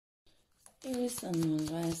Aries, Sun, Moon,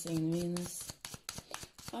 Rising, Venus.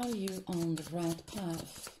 Are you on the right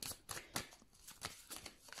path?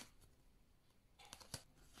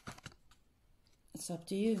 It's up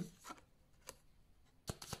to you.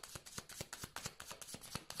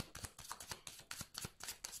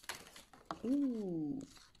 Ooh.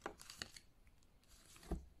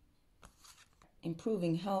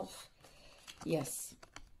 Improving health. Yes,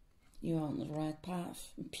 you're on the right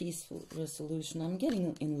path. Peaceful resolution. I'm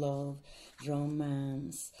getting in love,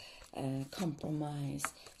 romance, compromise.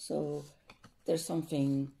 So there's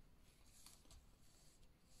something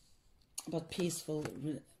about peaceful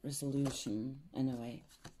resolution anyway.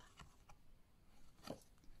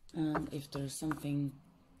 And if there's something,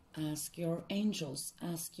 ask your angels,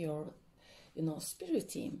 ask your, spirit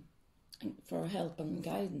team for help and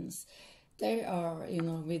guidance. They are,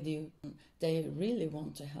 with you. They really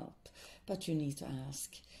want to help, but you need to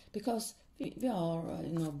ask, because we are,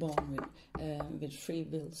 born with free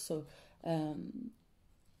will. So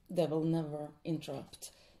they will never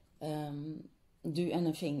interrupt, do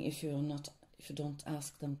anything if you don't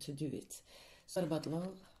ask them to do it. So what about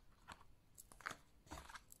love?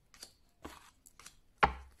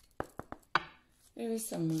 Aries,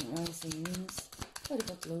 Sun, Moon, Rising, Venus. What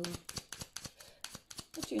about love?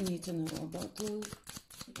 What do you need to know about love?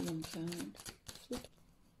 One card. Flip.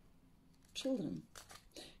 Children.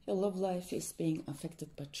 Your love life is being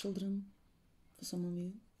affected by children for some of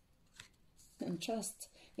you. And trust.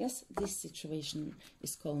 Yes, this situation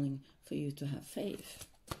is calling for you to have faith.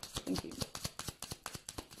 Thank you.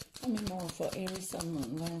 Tell me more for Aries, Sun,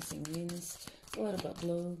 Moon, Rising, Venus. What about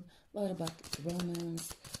love? What about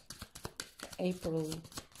romance? April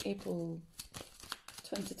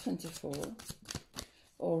 2024,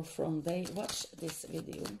 or from they watch this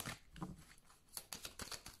video.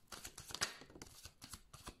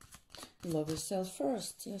 Love yourself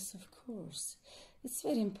first. Yes, of course, it's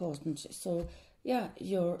very important. So yeah,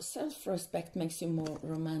 your self-respect makes you more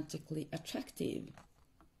romantically attractive.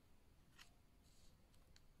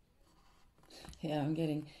 Yeah, I'm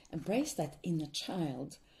getting embrace that inner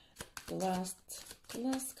child. The last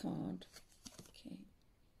card.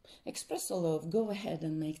 Express your love. Go ahead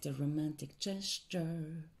and make the romantic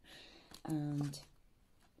gesture. And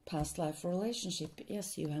past life relationship.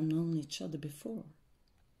 Yes, you have known each other before.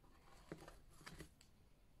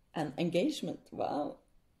 And engagement. Wow.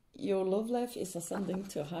 Your love life is ascending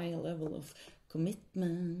to a higher level of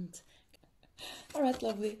commitment. All right,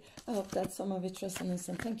 lovely. I hope that some of it resonates.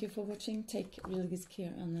 And thank you for watching. Take really good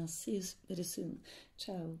care. And I'll see you very soon.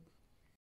 Ciao.